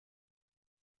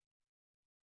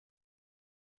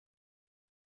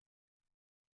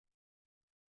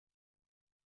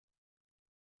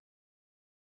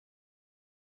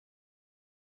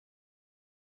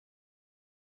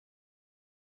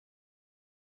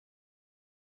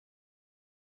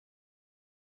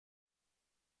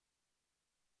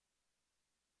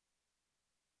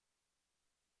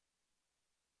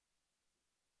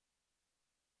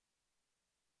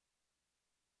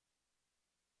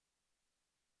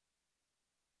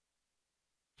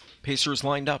Pacers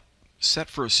lined up, set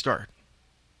for a start.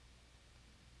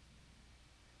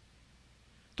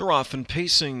 They're off and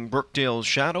pacing. Brookdale's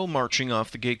Shadow marching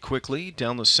off the gate quickly.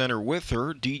 Down the center with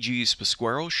her, DG's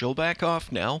Pasquero. She'll back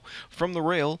off now. From the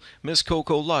rail, Miss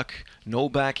Coco Luck. No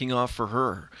backing off for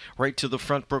her. Right to the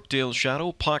front, Brookdale's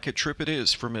Shadow. Pocket trip it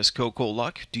is for Miss Coco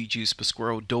Luck. DG's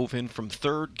Pasquero dove in from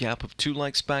third. Gap of 2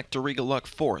 lengths back to Riga Luck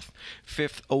fourth.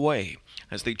 Fifth away.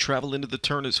 As they travel into the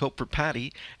turn is Hope for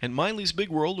Patty, and Miley's Big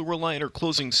World will rely on her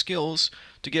closing skills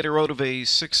to get her out of a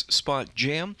 6-spot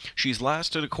jam. She's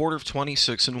last at a quarter of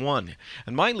 26-1.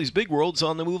 And Miley's Big World's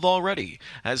on the move already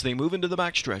as they move into the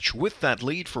backstretch with that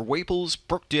lead for Waples,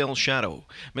 Brookdale Shadow.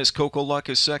 Miss Coco Luck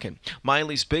is second.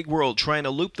 Miley's Big World trying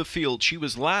to loop the field. She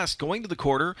was last going to the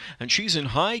quarter, and she's in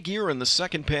high gear in the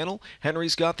second panel.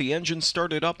 Henry's got the engine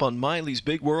started up on Miley's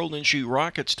Big World, and she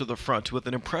rockets to the front with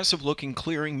an impressive-looking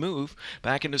clearing move.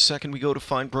 Back into second we go to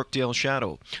find Brookdale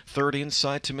Shadow. Third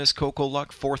inside to Miss Coco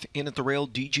Luck. Fourth in at the rail,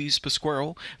 DG's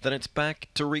Pasquero. Then it's back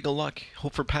to Regal Luck.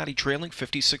 Hope for Patty trailing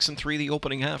 56-3 the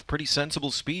opening half. Pretty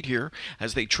sensible speed here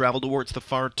as they travel towards the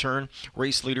far turn.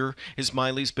 Race leader is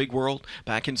Miley's Big World.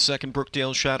 Back in second,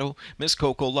 Brookdale Shadow. Miss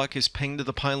Coco Luck is pinged to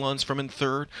the pylons from in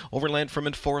third. Overland from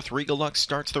in fourth. Regal Luck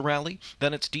starts the rally.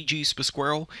 Then it's DG's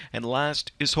Pasquero. And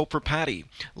last is Hope for Patty.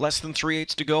 Less than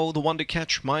 3/8 to go. The one to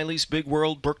catch, Miley's Big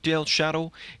World. Brookdale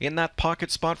Shadow in that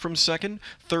pocket spot from second.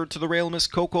 Third to the rail, Miss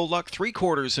Coco Luck.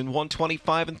 3/4 in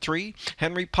 125-3.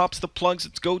 Henry pops the plugs.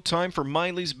 It's go time for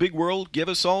Miley's Big World. Give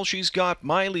us all she's got.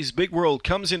 Miley's Big World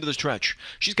comes into the stretch.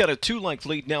 She's got a 2-length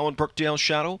lead now on Brookdale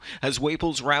Shadow as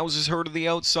Waples rouses her to the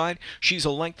outside. She's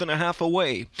 1.5 lengths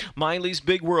away. Miley's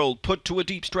Big World put to a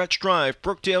deep stretch drive.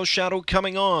 Brookdale Shadow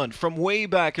coming on from way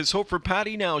back as Hope for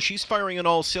Patty now. She's firing on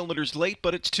all cylinders late,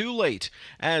 but it's too late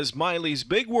as Miley's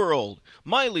Big World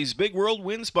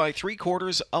wins by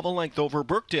 3/4 of a length over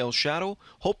Brookdale Shadow.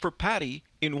 Hope for Patty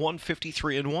in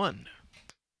 153-1.